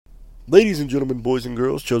Ladies and gentlemen, boys and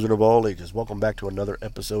girls, children of all ages, welcome back to another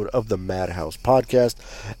episode of the Madhouse Podcast.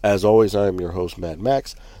 As always, I am your host, Mad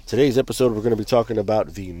Max. Today's episode, we're going to be talking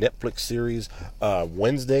about the Netflix series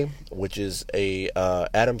Wednesday, which is a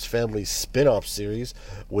Addams Family spin-off series,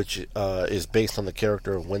 which is based on the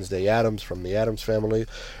character of Wednesday Addams from the Addams Family.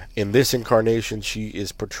 In this incarnation, she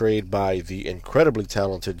is portrayed by the incredibly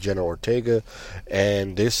talented Jenna Ortega,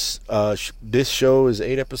 and this show is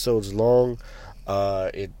 8 episodes long.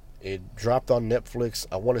 It dropped on Netflix,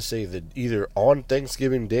 I want to say that either on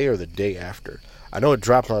Thanksgiving Day or the day after. I know it'd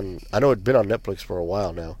been on Netflix for a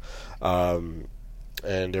while now,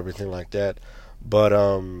 and everything like that. But,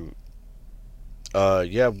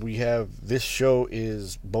 we have, this show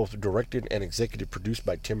is both directed and executive produced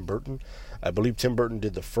by Tim Burton. I believe Tim Burton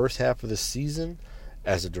did the first half of the season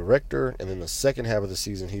as a director, and then the second half of the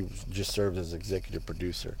season he just served as executive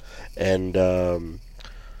producer. And,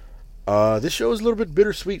 this show is a little bit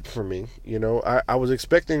bittersweet for me. You know, I was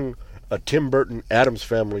expecting a Tim Burton Addams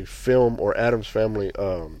Family film or Addams Family,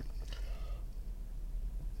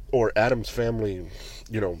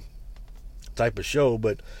 type of show,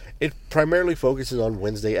 but it primarily focuses on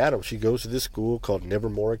Wednesday Addams. She goes to this school called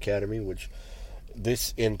Nevermore Academy, which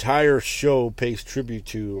this entire show pays tribute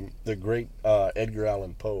to the great Edgar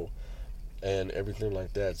Allan Poe and everything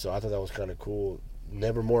like that. So I thought that was kind of cool.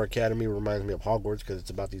 Nevermore Academy reminds me of Hogwarts because it's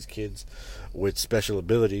about these kids with special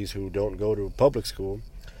abilities who don't go to public school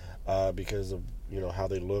because of how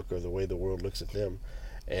they look or the way the world looks at them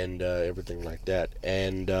and everything like that.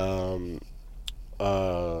 And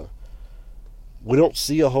we don't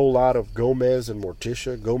see a whole lot of Gomez and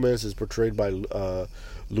Morticia. Gomez is portrayed by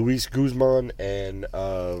Luis Guzman, and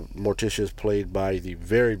Morticia is played by the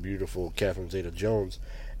very beautiful Catherine Zeta-Jones.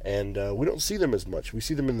 And we don't see them as much. We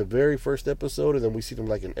see them in the very first episode, and then we see them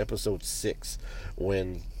like in episode 6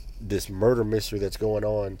 when this murder mystery that's going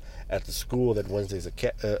on at the school that Wednesday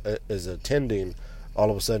is attending all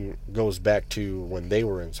of a sudden goes back to when they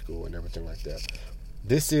were in school and everything like that.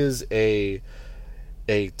 This is a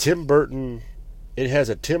Tim Burton.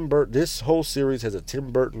 This whole series has a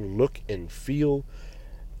Tim Burton look and feel.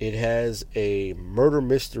 It has a murder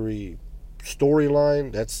mystery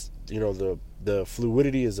storyline. That's the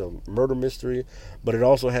fluidity is a murder mystery, but it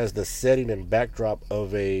also has the setting and backdrop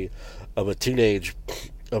of a teenage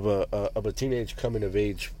coming of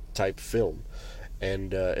age type film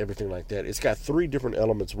and everything like that. It's got 3 different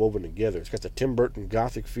elements woven together. It's got the Tim Burton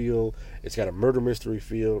gothic feel, it's got a murder mystery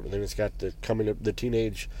feel, and then it's got the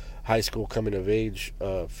teenage high school coming of age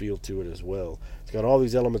feel to it as well. It's got all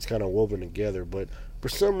these elements kind of woven together, but for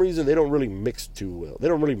some reason they don't really mix too well. They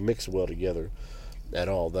don't really mix well together at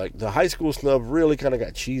all. The high school stuff really kind of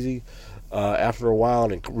got cheesy after a while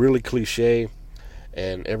and really cliche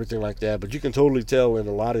and everything like that. But you can totally tell in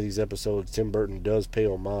a lot of these episodes, Tim Burton does pay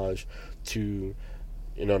homage to,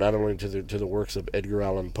 not only to the works of Edgar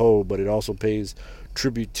Allan Poe, but it also pays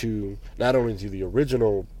tribute to not only to the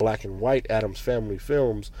original black and white Addams Family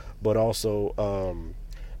films, but also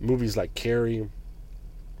movies like Carrie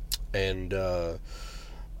and the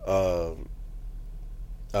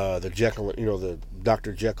Jekyll, the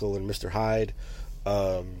Dr. Jekyll and Mr. Hyde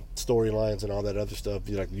storylines and all that other stuff,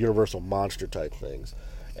 like Universal monster type things.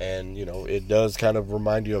 And it does kind of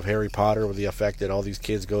remind you of Harry Potter with the effect that all these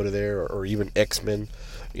kids go to there, or even X-Men,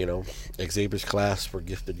 Xavier's class for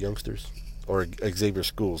gifted youngsters, or Xavier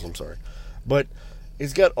schools, I'm sorry. But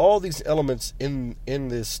it's got all these elements in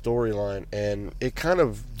this storyline, and it kind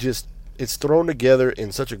of just, it's thrown together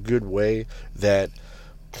in such a good way that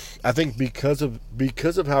I think because of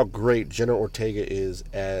how great Jenna Ortega is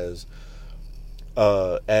as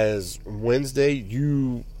Wednesday,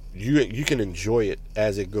 you can enjoy it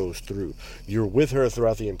as it goes through. You're with her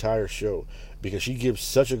throughout the entire show because she gives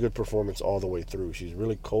such a good performance all the way through. She's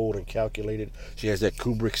really cold and calculated. She has that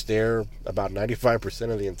Kubrick stare about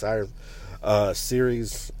 95% of the entire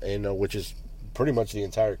series, which is pretty much the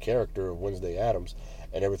entire character of Wednesday Addams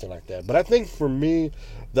and everything like that. But I think for me,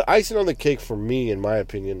 the icing on the cake for me, in my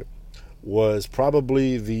opinion, was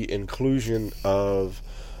probably the inclusion of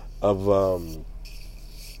God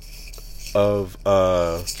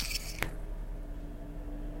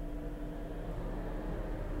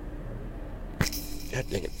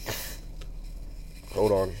dang it.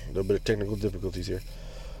 Hold on. A little bit of technical difficulties here.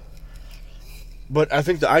 But I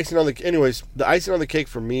think the icing on the cake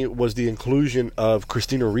for me was the inclusion of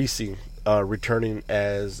Christina Ricci returning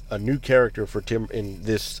as a new character for Tim in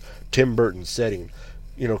this Tim Burton setting.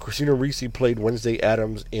 Christina Ricci played Wednesday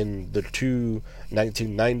Addams in the 2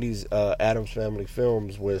 1990s Addams Family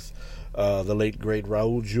films with the late great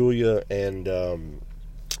Raul Julia and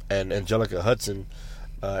Angelica Hudson.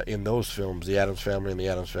 in those films, The Addams Family and The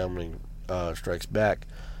Addams Family Strikes Back.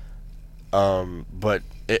 But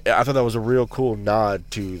I thought that was a real cool nod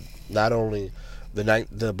to not only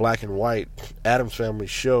the black and white Addams Family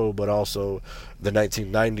show, but also the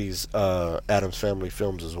 1990s Addams Family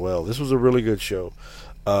films as well. This was a really good show.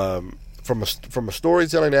 From a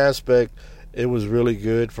storytelling aspect, it was really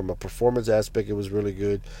good. From a performance aspect, it was really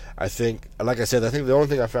good. I think, like I said, I think the only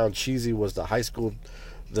thing I found cheesy was the high school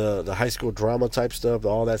drama type stuff,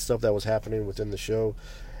 all that stuff that was happening within the show,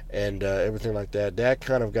 and everything like that. That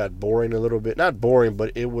kind of got boring a little bit. Not boring,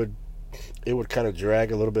 but it would kind of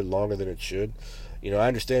drag a little bit longer than it should. I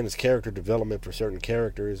understand it's character development for certain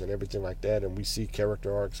characters and everything like that, and we see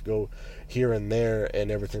character arcs go here and there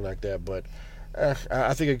and everything like that, but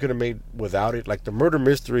I think it could have made without it. Like the murder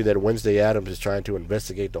mystery that Wednesday Addams is trying to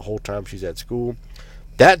investigate the whole time she's at school,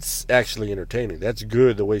 that's actually entertaining. That's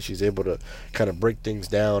good, the way she's able to kind of break things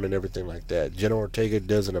down and everything like that. Jenna Ortega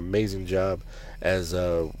does an amazing job as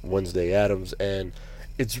Wednesday Addams, and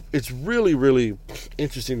it's really, really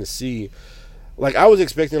interesting to see. Like, I was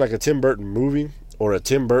expecting like a Tim Burton movie or a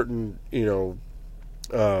Tim Burton,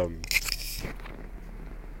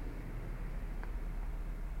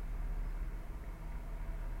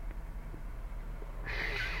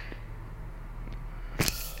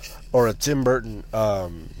 or a Tim Burton,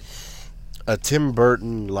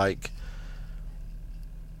 like.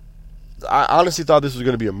 I honestly thought this was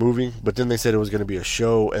going to be a movie, but then they said it was going to be a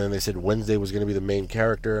show, and then they said Wednesday was going to be the main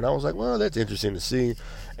character, and I was like, well, that's interesting to see.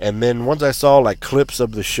 And then once I saw like clips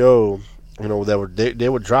of the show, that they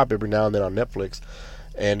would drop every now and then on Netflix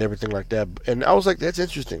and everything like that, and I was like, that's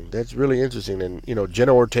interesting. That's really interesting. And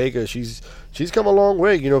Jenna Ortega, she's come a long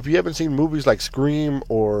way. If you haven't seen movies like Scream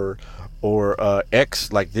or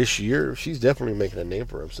X like this year, she's definitely making a name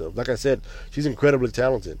for herself. Like I said, she's incredibly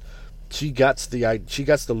talented. She got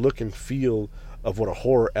the look and feel of what a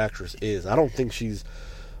horror actress is. I don't think she's.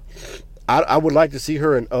 I would like to see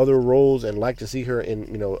her in other roles and like to see her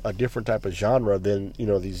in a different type of genre than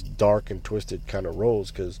these dark and twisted kind of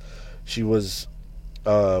roles, because she was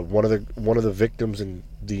one of the victims in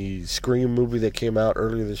the Scream movie that came out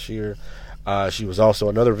earlier this year. She was also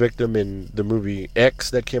another victim in the movie X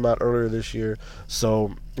that came out earlier this year.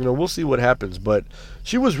 So, we'll see what happens. But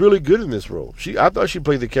she was really good in this role. I thought she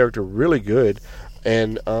played the character really good.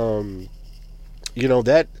 And,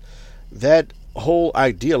 that whole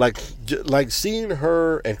idea, like seeing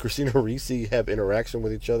her and Christina Ricci have interaction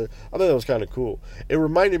with each other, I thought that was kind of cool. It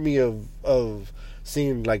reminded me of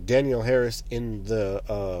seeing like Danielle Harris in the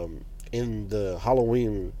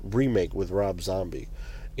Halloween remake with Rob Zombie.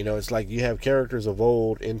 It's like you have characters of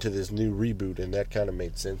old into this new reboot, and that kind of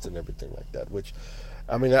made sense and everything like that. Which,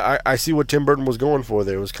 I mean, I see what Tim Burton was going for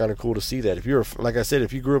there. It was kind of cool to see that. If you're, like I said,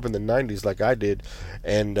 if you grew up in the 90s like I did,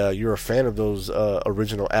 and you're a fan of those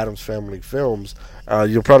original Addams Family films,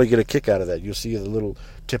 you'll probably get a kick out of that. You'll see the little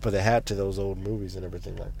tip of the hat to those old movies and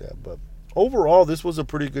everything like that. But overall, this was a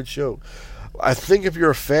pretty good show. I think if you're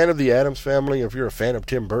a fan of the Addams Family, if you're a fan of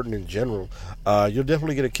Tim Burton in general, you'll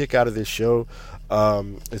definitely get a kick out of this show.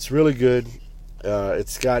 It's really good.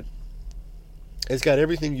 It's got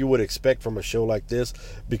everything you would expect from a show like this,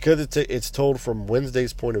 because it's told from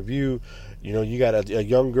Wednesday's point of view. You got a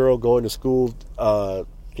young girl going to school, to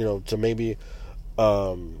maybe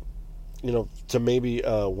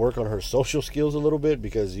work on her social skills a little bit,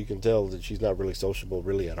 because you can tell that she's not really sociable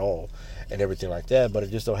really at all and everything like that. But it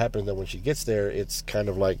just so happens that when she gets there, it's kind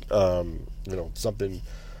of like something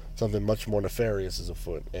much more nefarious is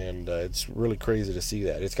afoot, and it's really crazy to see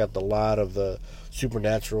that. It's got a lot of the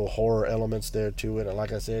supernatural horror elements there to it, and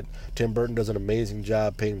like I said, Tim Burton does an amazing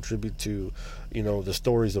job paying tribute to the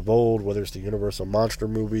stories of old, whether it's the Universal monster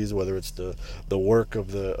movies, whether it's the work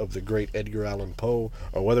of the great Edgar Allan Poe,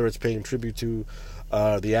 or whether it's paying tribute to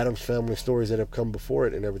the Addams Family stories that have come before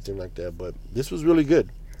it and everything like that. But this was really good.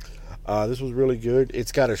 This was really good.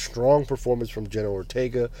 It's got a strong performance from Jenna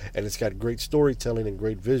Ortega, and it's got great storytelling and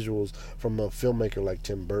great visuals from a filmmaker like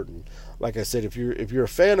Tim Burton. Like I said, if you're a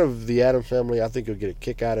fan of the Addams Family, I think you'll get a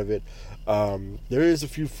kick out of it. There is a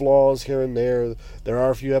few flaws here and there. There are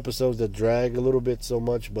a few episodes that drag a little bit so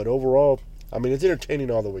much, but overall, I mean, it's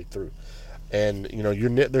entertaining all the way through. And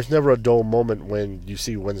there's never a dull moment when you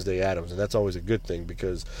see Wednesday Addams, and that's always a good thing,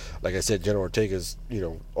 because, like I said, Jenna Ortega's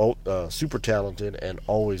super talented and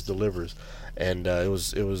always delivers. And it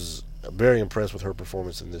was very impressed with her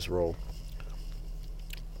performance in this role.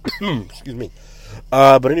 Excuse me.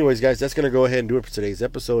 But anyways, guys, that's going to go ahead and do it for today's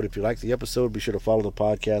episode. If you like the episode, be sure to follow the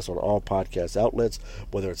podcast on all podcast outlets,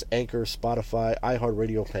 whether it's Anchor, Spotify,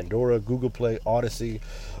 iHeartRadio, Pandora, Google Play, Odyssey,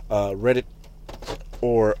 Reddit,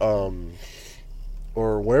 or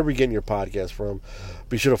or wherever you're getting your podcast from.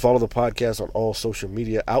 Be sure to follow the podcast on all social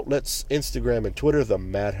media outlets, Instagram and Twitter, the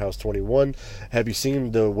Madhouse21. Have you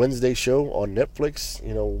seen the Wednesday show on Netflix?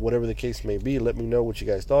 You know, whatever the case may be, let me know what you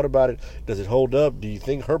guys thought about it. Does it hold up? Do you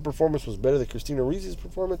think her performance was better than Christina Ricci's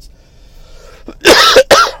performance?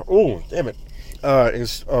 Oh, damn it.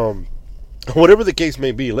 Whatever the case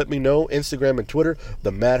may be, let me know. Instagram and Twitter,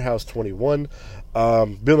 the Madhouse21. Be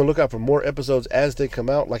on the lookout for more episodes as they come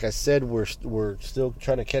out. Like I said, we're still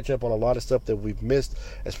trying to catch up on a lot of stuff that we've missed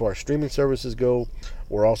as far as streaming services go.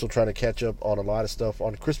 We're also trying to catch up on a lot of stuff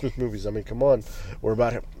on Christmas movies. I mean, come on. We're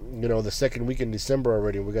about, the second week in December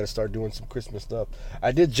already. We got to start doing some Christmas stuff.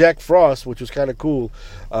 I did Jack Frost, which was kind of cool,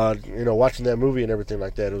 watching that movie and everything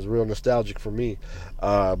like that. It was real nostalgic for me.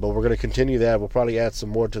 But we're going to continue that. We'll probably add some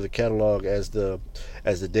more to the catalog as the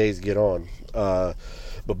days get on.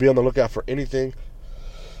 But be on the lookout for anything.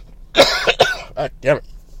 God damn it.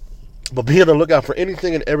 But be on the lookout for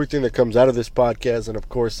anything and everything that comes out of this podcast. And of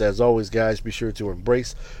course, as always, guys, be sure to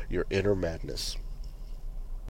embrace your inner madness.